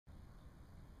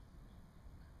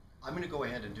I'm going to go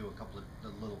ahead and do a couple of a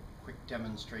little quick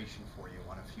demonstration for you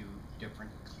on a few different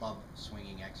club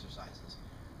swinging exercises.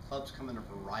 Clubs come in a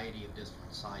variety of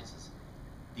different sizes.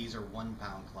 These are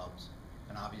 1-pound clubs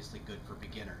and obviously good for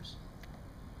beginners,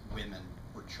 women,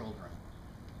 or children.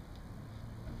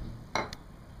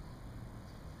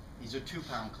 These are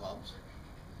 2-pound clubs.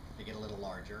 They get a little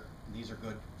larger. And these are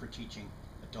good for teaching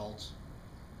adults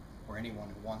or anyone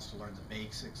who wants to learn the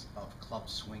basics of club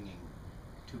swinging.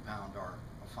 2-pound are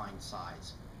a fine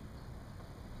size.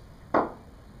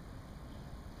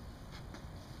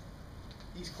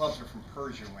 These clubs are from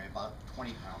Persia and weigh about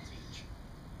 20 pounds each.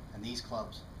 And these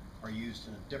clubs are used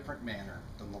in a different manner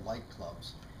than the light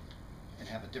clubs and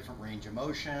have a different range of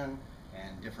motion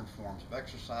and different forms of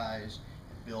exercise,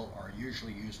 and are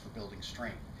usually used for building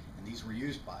strength. And these were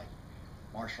used by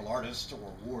martial artists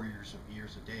or warriors of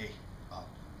years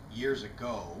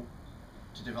ago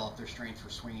to develop their strength for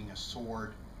swinging a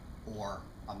sword or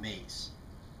a mace.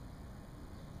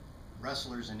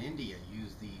 Wrestlers in India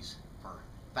use these for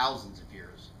thousands of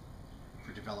years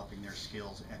for developing their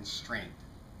skills and strength.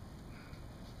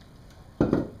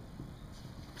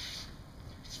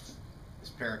 This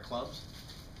pair of clubs,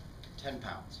 10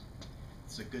 pounds.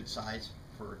 It's a good size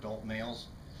for adult males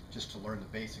just to learn the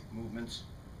basic movements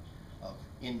of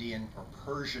Indian or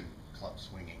Persian club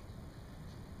swinging.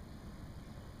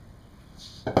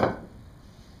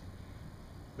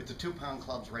 With the 2-pound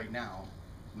clubs right now,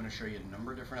 I'm going to show you a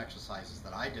number of different exercises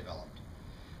that I developed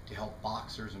to help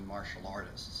boxers and martial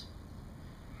artists.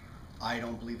 I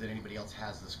don't believe that anybody else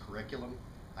has this curriculum.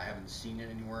 I haven't seen it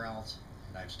anywhere else,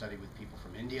 and I've studied with people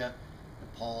from India,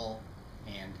 Nepal,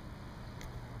 and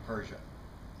Persia,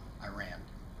 Iran.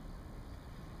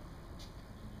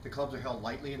 The clubs are held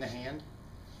lightly in the hand.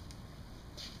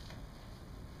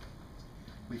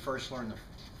 We first learn the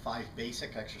 5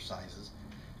 basic exercises.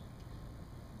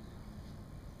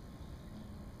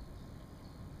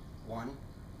 1,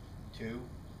 2,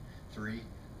 3,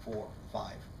 4,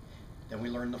 5. Then we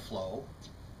learn the flow.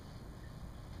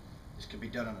 This can be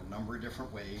done in a number of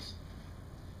different ways.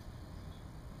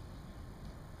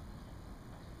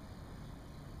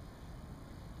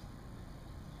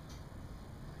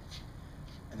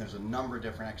 And there's a number of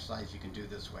different exercises you can do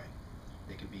this way.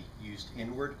 They can be used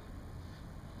inward,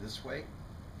 this way.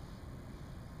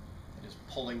 It is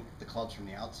pulling the clubs from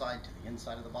the outside to the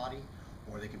inside of the body,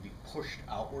 or they can be pushed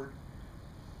outward.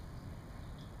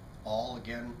 All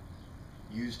again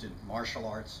used in martial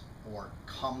arts or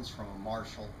comes from a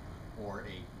martial or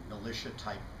a militia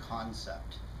type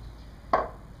concept.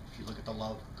 If you look at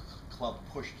the club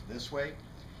pushed this way,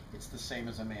 it's the same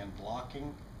as a man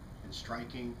blocking and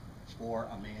striking or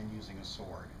a man using a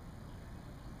sword.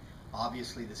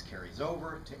 Obviously this carries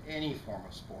over to any form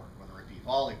of sport, whether it be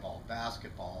volleyball,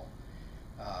 basketball,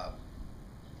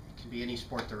 it can be any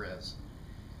sport there is,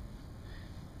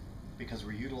 because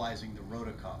we're utilizing the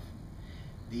rotacuff.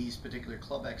 These particular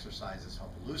club exercises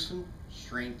help loosen,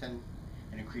 strengthen,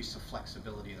 and increase the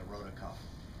flexibility of the rotacuff.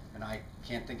 And I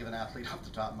can't think of an athlete off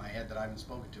the top of my head that I haven't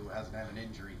spoken to who hasn't had an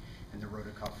injury in the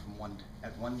rotacuff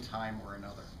at one time or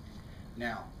another.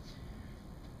 Now,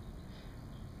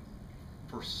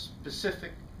 for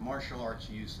specific martial arts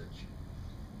usage,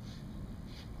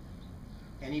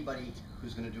 anybody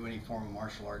who's going to do any form of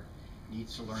martial art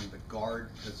needs to learn the guard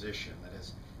position, that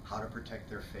is, how to protect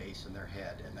their face and their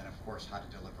head, and then of course how to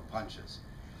deliver punches.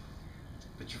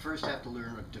 But you first have to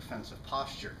learn a defensive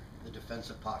posture. The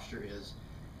defensive posture is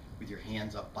with your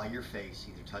hands up by your face,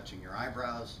 either touching your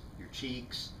eyebrows, your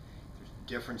cheeks. There's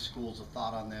different schools of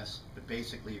thought on this, but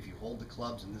basically if you hold the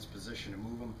clubs in this position and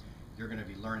move them, you're going to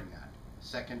be learning that.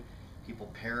 Second, people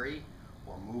parry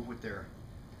or move with their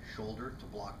shoulder to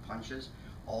block punches.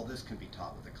 All this can be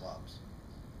taught with the clubs.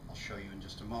 I'll show you in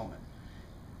just a moment.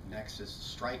 Next is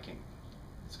striking.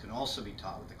 This can also be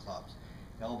taught with the clubs.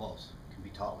 Elbows can be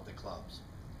taught with the clubs.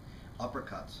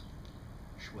 Uppercuts,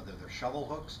 whether they're shovel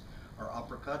hooks or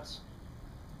uppercuts,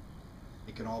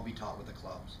 it can all be taught with the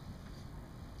clubs.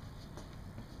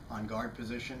 On guard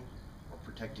position or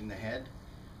protecting the head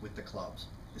with the clubs.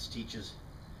 This teaches,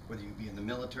 whether you be in the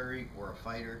military or a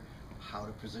fighter, how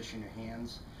to position your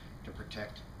hands to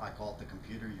protect, I call it the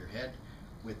computer, your head,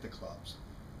 with the clubs.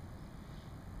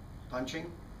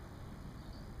 Punching,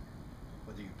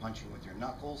 whether you're punching with your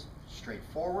knuckles straight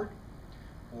forward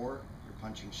or you're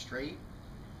punching straight,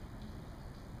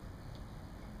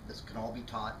 this can all be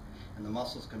taught and the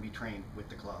muscles can be trained with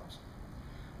the clubs.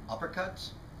 Uppercuts,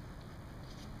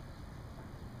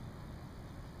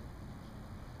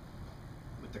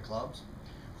 with the clubs.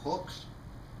 Hooks,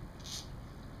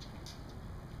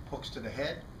 hooks to the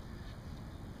head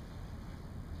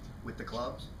with the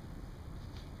clubs.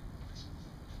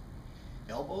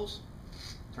 elbows,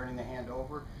 turning the hand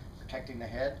over, protecting the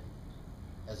head,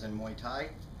 as in Muay Thai.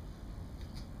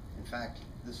 In fact,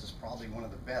 this is probably one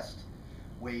of the best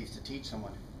ways to teach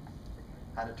someone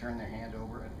how to turn their hand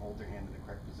over and hold their hand in the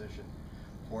correct position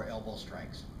for elbow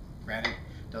strikes. Granted,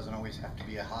 it doesn't always have to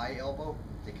be a high elbow.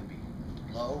 They can be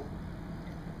low,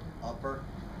 upper,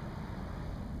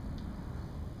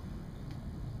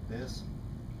 this,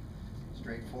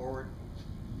 straightforward.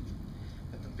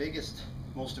 But the biggest,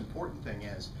 most important thing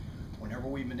is, whenever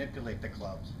we manipulate the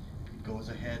clubs, it goes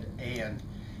ahead and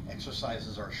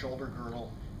exercises our shoulder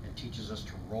girdle and teaches us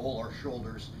to roll our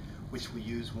shoulders, which we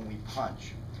use when we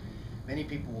punch. Many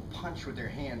people will punch with their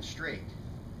hands straight,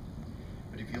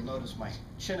 but if you'll notice, my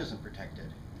chin isn't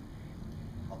protected.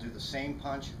 I'll do the same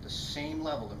punch at the same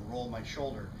level and roll my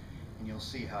shoulder, and you'll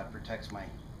see how it protects my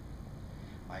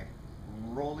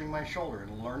rolling my shoulder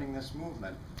and learning this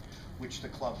movement, which the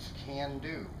clubs can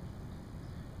do.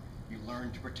 You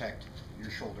learn to protect your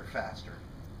shoulder faster.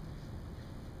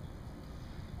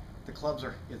 The clubs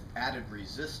are added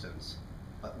resistance,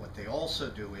 but what they also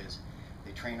do is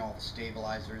they train all the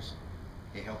stabilizers.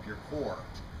 They help your core.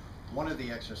 One of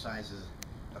the exercises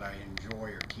that I enjoy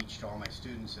or teach to all my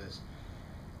students is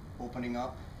opening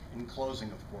up and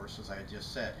closing, of course, as I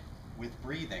just said, with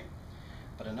breathing.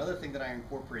 But another thing that I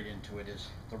incorporate into it is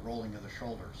the rolling of the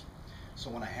shoulders.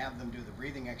 So when I have them do the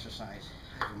breathing exercise,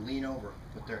 I have them lean over,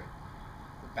 put the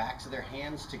backs of their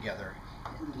hands together,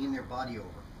 and lean their body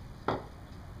over.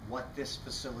 What this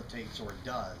facilitates or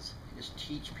does is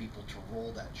teach people to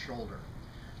roll that shoulder.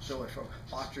 So if a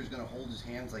boxer is going to hold his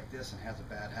hands like this and has a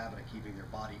bad habit of keeping their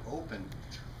body open,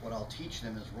 what I'll teach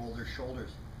them is roll their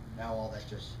shoulders. Now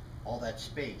all that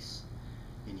space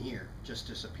in here just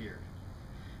disappeared.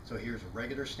 So here's a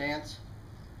regular stance.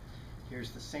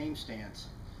 Here's the same stance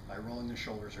by rolling the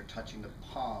shoulders or touching the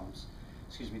palms,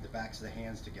 the backs of the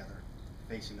hands together,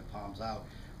 facing the palms out,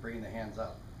 bringing the hands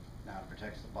up. Now it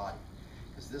protects the body.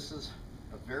 Because this is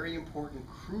a very important,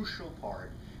 crucial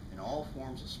part in all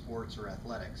forms of sports or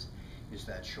athletics, is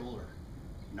that shoulder,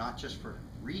 not just for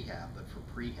rehab, but for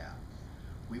prehab.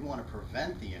 We want to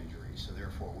prevent the injury, so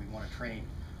therefore we want to train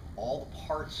all the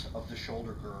parts of the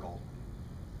shoulder girdle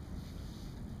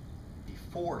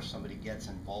before somebody gets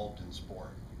involved in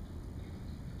sport.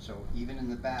 So even in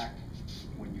the back,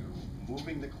 when you're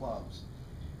moving the clubs,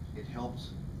 it helps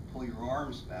pull your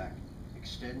arms back,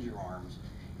 extend your arms,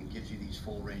 and gives you these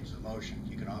full ranges of motion.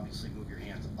 You can obviously move your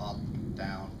hands up,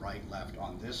 down, right, left,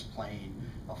 on this plane,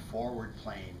 a forward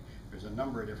plane. There's a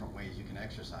number of different ways you can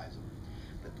exercise them.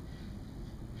 But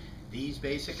these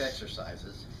basic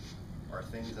exercises are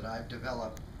things that I've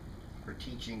developed for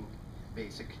teaching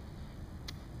basic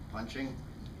punching,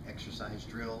 exercise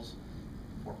drills,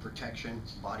 for protection,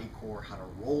 body core, how to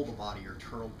roll the body or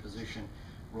turtle position,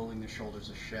 rolling the shoulders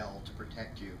a shell to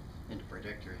protect you and to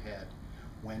protect your head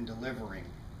when delivering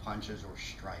punches or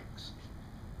strikes.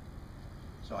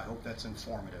 So I hope that's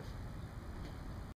informative.